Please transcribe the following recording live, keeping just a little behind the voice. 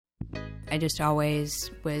I just always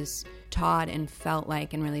was taught and felt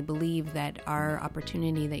like and really believe that our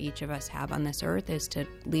opportunity that each of us have on this earth is to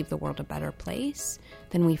leave the world a better place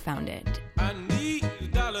than we found it. I need a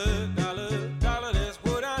dollar, that's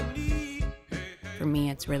what I need. For me,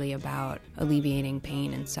 it's really about alleviating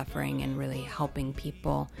pain and suffering and really helping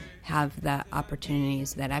people have the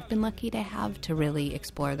opportunities that I've been lucky to have to really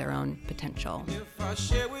explore their own potential. If I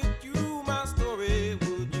share with you my story,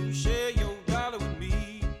 would you share your dollar with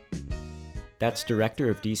me? That's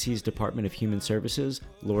Director of DC's Department of Human Services,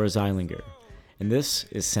 Laura Zeilinger. And this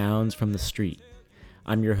is Sounds from the Street.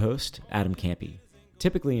 I'm your host, Adam Campy.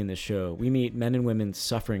 Typically in this show, we meet men and women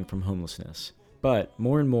suffering from homelessness. But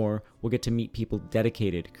more and more, we'll get to meet people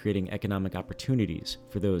dedicated to creating economic opportunities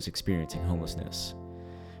for those experiencing homelessness.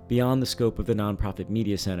 Beyond the scope of the nonprofit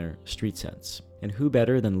media center, StreetSense. And who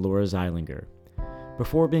better than Laura Zeilinger?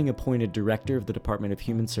 Before being appointed Director of the Department of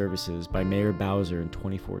Human Services by Mayor Bowser in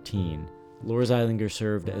 2014, Laura Zeilinger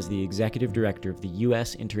served as the Executive Director of the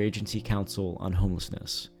U.S. Interagency Council on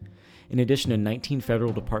Homelessness. In addition to 19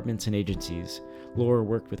 federal departments and agencies, Laura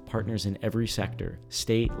worked with partners in every sector,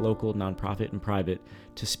 state, local, nonprofit, and private,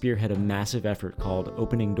 to spearhead a massive effort called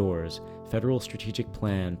Opening Doors, Federal Strategic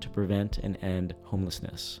Plan to Prevent and End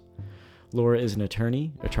Homelessness. Laura is an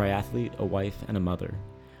attorney, a triathlete, a wife, and a mother.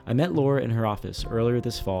 I met Laura in her office earlier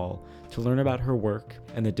this fall to learn about her work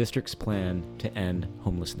and the district's plan to end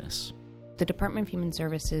homelessness. The Department of Human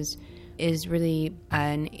Services is really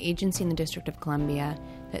an agency in the District of Columbia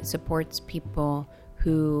that supports people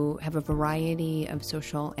who have a variety of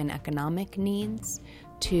social and economic needs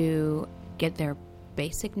to get their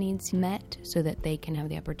basic needs met so that they can have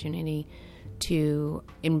the opportunity to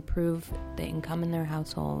improve the income in their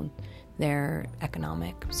household, their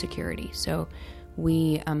economic security. So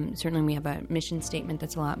we have a mission statement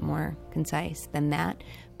that's a lot more concise than that.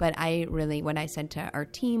 But what I said to our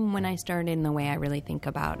team when I started and the way I really think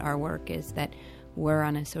about our work is that we're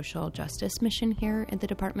on a social justice mission here at the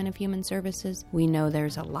Department of Human Services. We know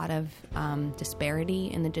there's a lot of disparity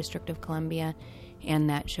in the District of Columbia, and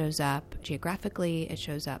that shows up geographically, it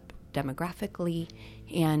shows up demographically,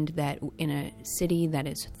 and that in a city that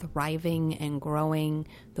is thriving and growing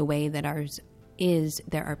the way that ours is,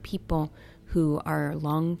 there are people who are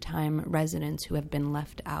longtime residents who have been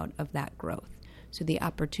left out of that growth. So the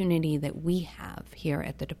opportunity that we have here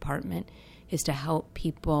at the department is to help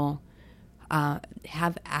people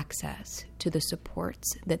have access to the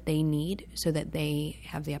supports that they need so that they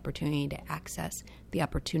have the opportunity to access the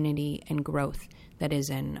opportunity and growth that is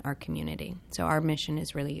in our community. So our mission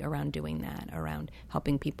is really around doing that, around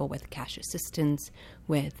helping people with cash assistance,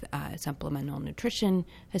 with supplemental nutrition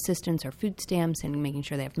assistance or food stamps, and making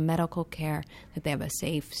sure they have medical care, that they have a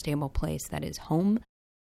safe, stable place that is home.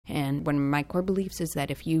 And one of my core beliefs is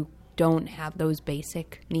that if you don't have those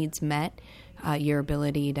basic needs met, your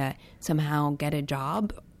ability to somehow get a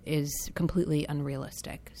job is completely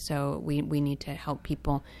unrealistic. So we need to help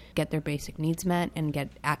people get their basic needs met and get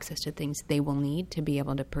access to things they will need to be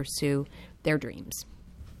able to pursue their dreams.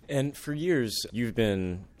 And for years, you've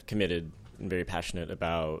been committed and very passionate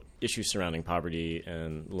about issues surrounding poverty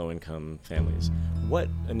and low-income families. What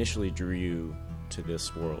initially drew you to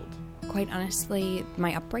this world? Quite honestly,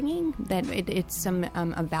 my upbringing, that it's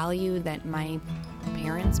a value that my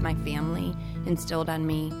parents, my family instilled on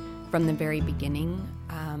me from the very beginning.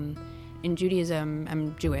 In Judaism,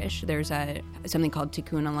 I'm Jewish. There's something called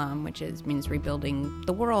Tikkun Olam, which means rebuilding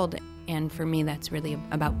the world. And for me, that's really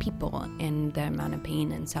about people and the amount of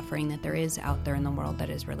pain and suffering that there is out there in the world that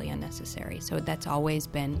is really unnecessary. So that's always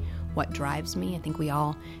been what drives me. I think we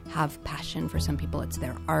all have passion. For some people, it's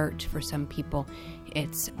their art. For some people,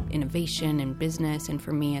 it's innovation and business. And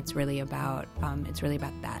for me, it's really about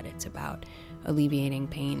that. It's about alleviating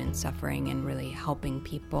pain and suffering and really helping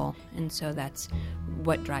people. And so that's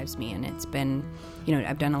what drives me. And it's been,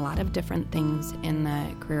 I've done a lot of different things in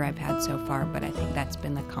the career I've had so far, but I think that's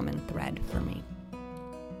been the common thread for me.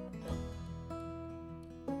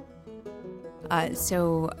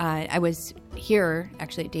 I was here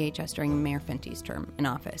actually at DHS during Mayor Fenty's term in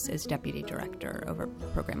office as Deputy Director over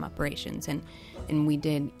Program Operations, and we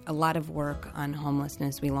did a lot of work on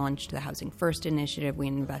homelessness. We launched the Housing First initiative. We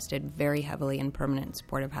invested very heavily in permanent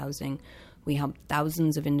supportive housing. We helped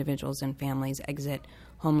thousands of individuals and families exit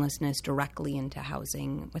homelessness directly into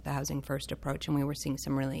housing with the Housing First approach, and we were seeing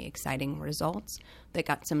some really exciting results that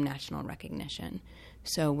got some national recognition.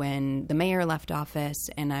 So when the mayor left office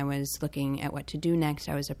and I was looking at what to do next,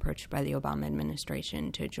 I was approached by the Obama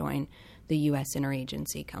administration to join the U.S.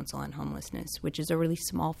 Interagency Council on Homelessness, which is a really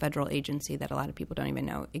small federal agency that a lot of people don't even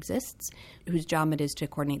know exists, whose job it is to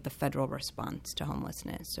coordinate the federal response to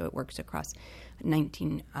homelessness. So it works across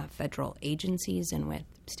 19 federal agencies and with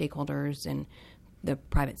stakeholders and the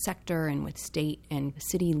private sector and with state and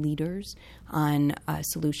city leaders on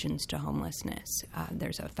solutions to homelessness.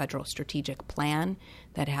 There's a federal strategic plan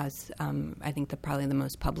that has, I think, probably the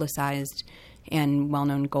most publicized and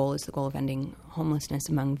well-known goal is the goal of ending homelessness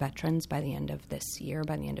among veterans by the end of this year,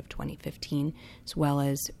 by the end of 2015, as well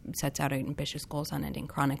as sets out ambitious goals on ending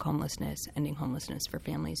chronic homelessness, ending homelessness for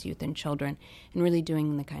families, youth, and children, and really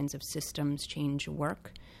doing the kinds of systems change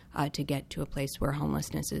work to get to a place where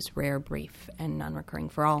homelessness is rare, brief, and non-recurring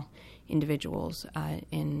for all individuals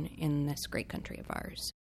in this great country of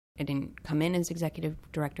ours. I didn't come in as executive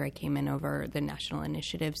director. I came in over the national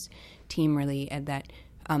initiatives team, really at that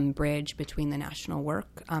bridge between the national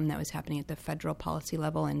work that was happening at the federal policy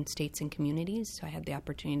level and states and communities. So I had the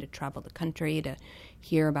opportunity to travel the country, to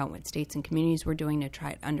hear about what states and communities were doing, to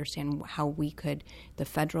try to understand how we could, the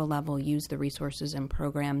federal level, use the resources and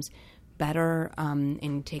programs better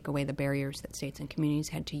and take away the barriers that states and communities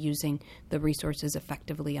had to using the resources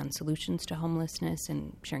effectively on solutions to homelessness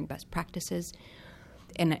and sharing best practices.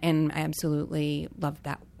 And I absolutely loved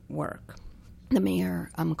that work. The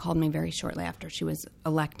mayor called me very shortly after she was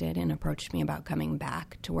elected and approached me about coming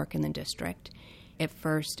back to work in the district. At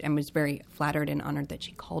first, I was very flattered and honored that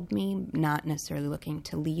she called me, not necessarily looking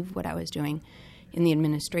to leave what I was doing in the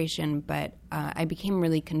administration, but I became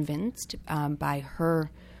really convinced by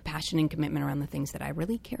her passion and commitment around the things that I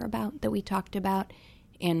really care about that we talked about,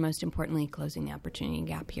 and most importantly, closing the opportunity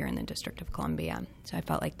gap here in the District of Columbia. So I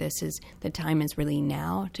felt like the time is really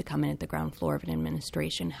now to come in at the ground floor of an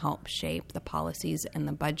administration, help shape the policies and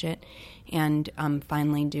the budget, and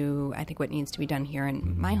finally do, I think, what needs to be done here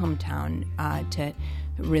in my hometown to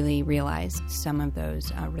really realize some of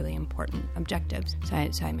those really important objectives.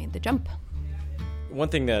 So I made the jump. One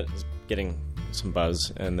thing that is getting some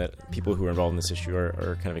buzz and that people who are involved in this issue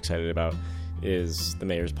are kind of excited about is the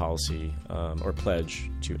mayor's policy or pledge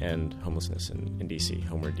to end homelessness in D.C.,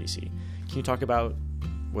 Homeward D.C. Can you talk about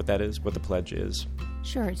what that is, what the pledge is?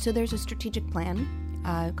 Sure. So there's a strategic plan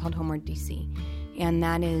called Homeward D.C., and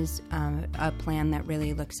that is a plan that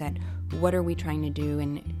really looks at what are we trying to do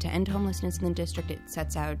and to end homelessness in the district. It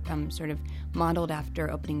sets out sort of modeled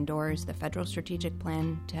after Opening Doors, the federal strategic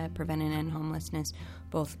plan to prevent and end homelessness,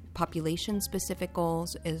 both population-specific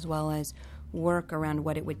goals as well as work around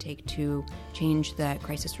what it would take to change the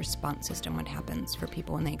crisis response system, what happens for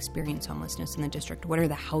people when they experience homelessness in the district, what are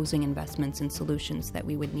the housing investments and solutions that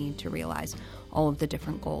we would need to realize all of the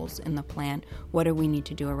different goals in the plan, what do we need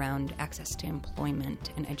to do around access to employment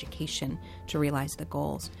and education to realize the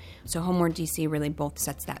goals. So Homeward DC really both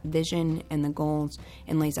sets that vision and the goals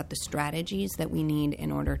and lays out the strategies that we need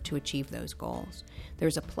in order to achieve those goals.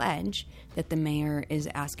 There's a pledge that the mayor is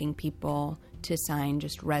asking people to sign,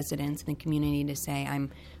 just residents in the community, to say,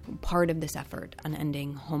 I'm part of this effort on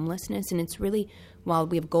ending homelessness. And it's really, while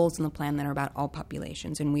we have goals in the plan that are about all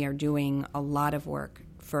populations, and we are doing a lot of work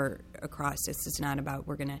for across this, it's not about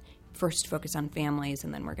we're going to first focus on families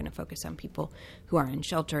and then we're going to focus on people who are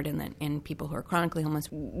unsheltered and people who are chronically homeless.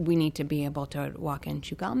 We need to be able to walk and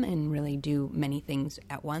chew gum and really do many things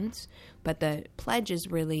at once. But the pledge is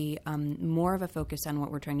really more of a focus on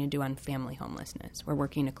what we're trying to do on family homelessness. We're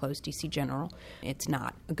working to close DC General. It's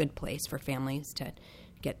not a good place for families to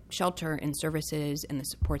get shelter and services and the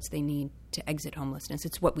supports they need to exit homelessness.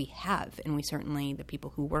 It's what we have, and we certainly, the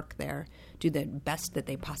people who work there, do the best that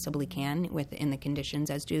they possibly can within the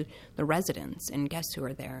conditions, as do the residents and guests who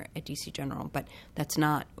are there at DC General. But that's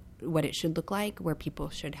not what it should look like, where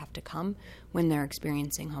people should have to come when they're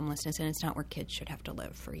experiencing homelessness, and it's not where kids should have to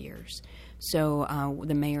live for years. So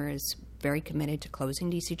the mayor is very committed to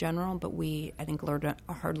closing DC General, but we, I think, learned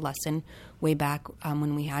a hard lesson way back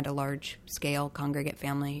when we had a large-scale congregate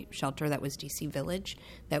family shelter that was DC Village,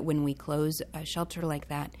 that when we close a shelter like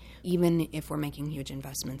that, even if we're making huge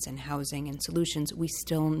investments in housing and solutions, we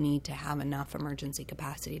still need to have enough emergency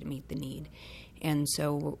capacity to meet the need. And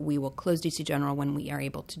so we will close DC General when we are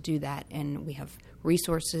able to do that, and we have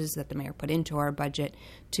resources that the mayor put into our budget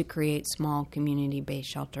to create small community-based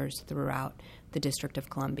shelters throughout the District of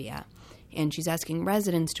Columbia. And she's asking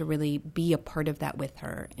residents to really be a part of that with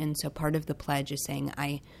her. And so part of the pledge is saying,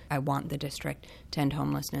 I want the district to end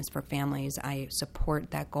homelessness for families. I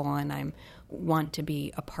support that goal, and I want to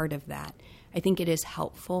be a part of that. I think it is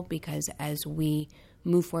helpful because as we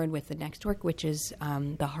move forward with the next work, which is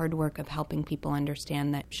the hard work of helping people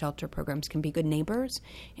understand that shelter programs can be good neighbors,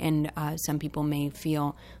 and some people may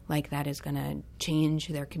feel like that is going to change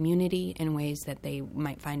their community in ways that they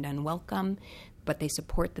might find unwelcome, but they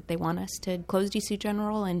support that they want us to close DC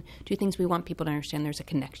General and do things. We want people to understand there's a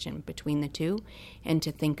connection between the two and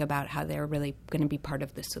to think about how they're really going to be part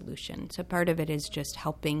of the solution. So part of it is just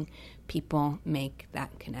helping people make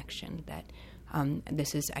that connection, that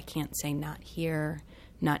this is, I can't say not here,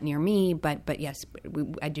 not near me, but yes,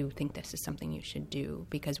 I do think this is something you should do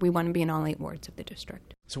because we want to be in all 8 wards of the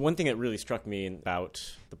district. So one thing that really struck me about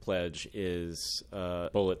the pledge is a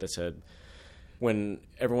bullet that said, when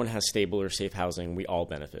everyone has stable or safe housing, we all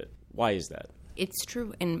benefit. Why is that? It's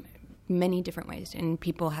true in many different ways, and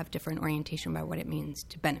people have different orientation about what it means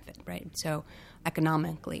to benefit, right? So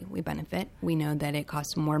economically, we benefit. We know that it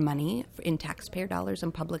costs more money in taxpayer dollars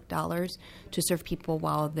and public dollars to serve people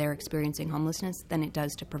while they're experiencing homelessness than it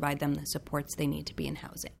does to provide them the supports they need to be in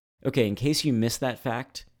housing. Okay, in case you missed that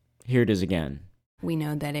fact, here it is again. We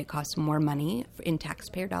know that it costs more money in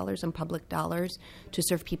taxpayer dollars and public dollars to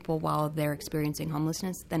serve people while they're experiencing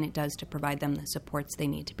homelessness than it does to provide them the supports they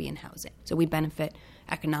need to be in housing. So we benefit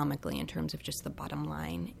economically in terms of just the bottom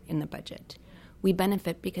line in the budget. We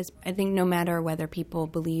benefit because I think no matter whether people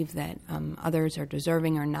believe that others are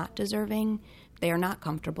deserving or not deserving, they are not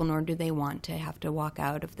comfortable, nor do they want to have to walk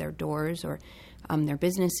out of their doors or their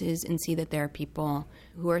businesses and see that there are people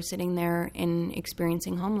who are sitting there and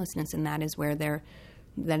experiencing homelessness, and that is where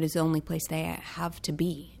that is the only place they have to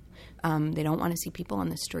be. They don't want to see people on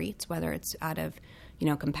the streets, whether it's out of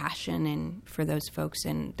compassion and for those folks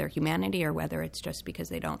and their humanity, or whether it's just because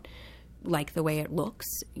they don't like the way it looks.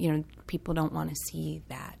 People don't want to see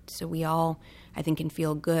that. So we all, I think, can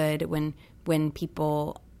feel good when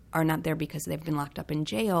people are not there because they've been locked up in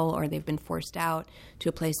jail or they've been forced out to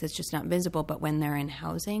a place that's just not visible, but when they're in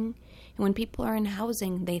housing. And when people are in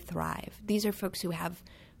housing, they thrive. These are folks who have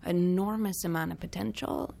an enormous amount of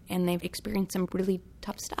potential, and they've experienced some really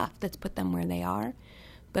tough stuff that's put them where they are.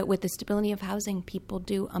 But with the stability of housing, people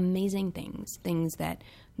do amazing things that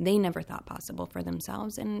they never thought possible for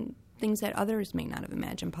themselves, and things that others may not have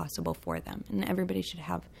imagined possible for them. And everybody should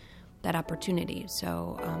have that opportunity.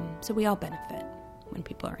 So we all benefit when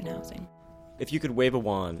people are in housing. If you could wave a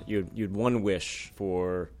wand, you'd one wish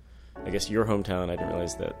for, I guess, your hometown. I didn't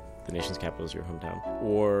realize that the nation's capital is your hometown,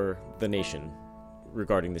 or the nation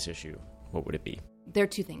regarding this issue, what would it be? There are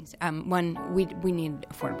 2 things. One, we need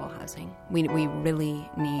affordable housing. We really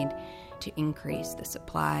need to increase the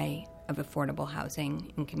supply of affordable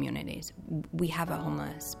housing in communities. We have a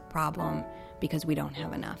homeless problem because we don't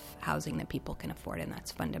have enough housing that people can afford, and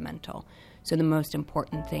that's fundamental. So the most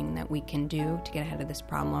important thing that we can do to get ahead of this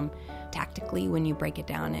problem, tactically, when you break it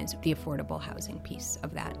down, is the affordable housing piece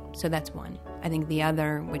of that. So that's one. I think the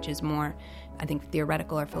other, which is more, I think,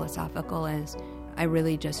 theoretical or philosophical, is I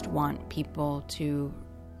really just want people to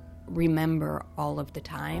remember all of the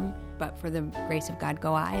time, but for the grace of God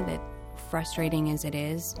go I, that frustrating as it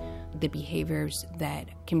is, the behaviors that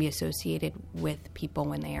can be associated with people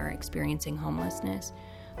when they are experiencing homelessness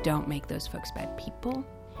don't make those folks bad people,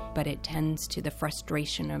 but it tends to, the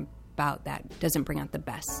frustration about that doesn't bring out the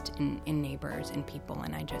best in neighbors and people.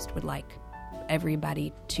 And I just would like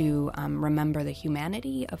everybody to remember the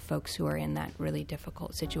humanity of folks who are in that really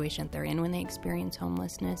difficult situation that they're in when they experience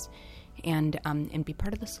homelessness, and be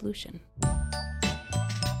part of the solution.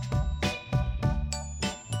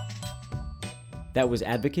 That was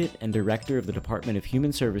Advocate and Director of the Department of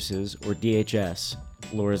Human Services, or DHS,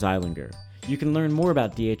 Laura Zeilinger. You can learn more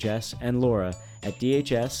about DHS and Laura at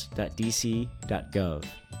dhs.dc.gov.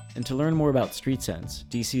 And to learn more about StreetSense,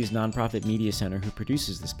 DC's nonprofit media center who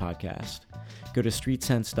produces this podcast, go to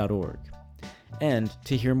streetsense.org. And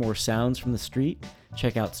to hear more sounds from the street,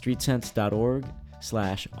 check out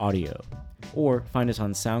streetsense.org/audio, or find us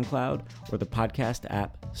on SoundCloud or the podcast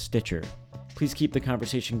app Stitcher. Please keep the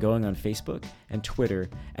conversation going on Facebook and Twitter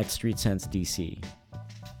at StreetSenseDC.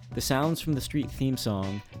 The Sounds from the Street theme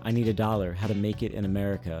song, I Need $1, How to Make It in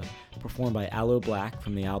America, performed by Aloe Black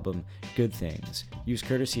from the album Good Things, used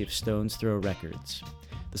courtesy of Stone's Throw Records.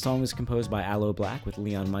 The song was composed by Aloe Black with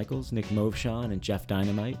Leon Michaels, Nick Movshan, and Jeff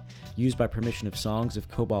Dynamite, used by permission of Songs of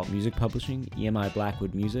Cobalt Music Publishing, EMI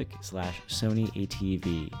Blackwood Music, /Sony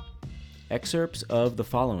ATV. Excerpts of the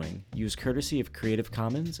following use courtesy of Creative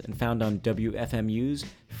Commons and found on WFMU's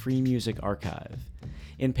Free Music Archive.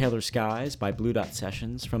 In Paler Skies by Blue Dot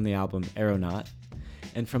Sessions from the album Aeronaut,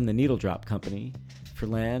 and from the Needle Drop Company, For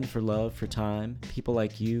Land, For Love, For Time, People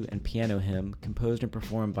Like You, and Piano Hymn, composed and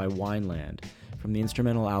performed by Wineland from the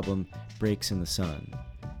instrumental album Breaks in the Sun,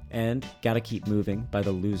 and Gotta Keep Moving by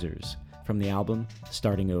The Losers from the album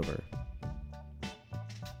Starting Over.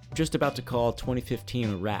 Just about to call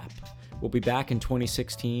 2015 a wrap. We'll be back in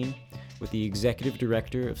 2016 with the executive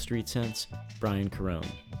director of Street Sense, Brian Carone.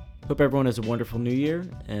 Hope everyone has a wonderful new year,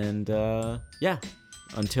 and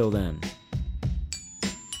until then.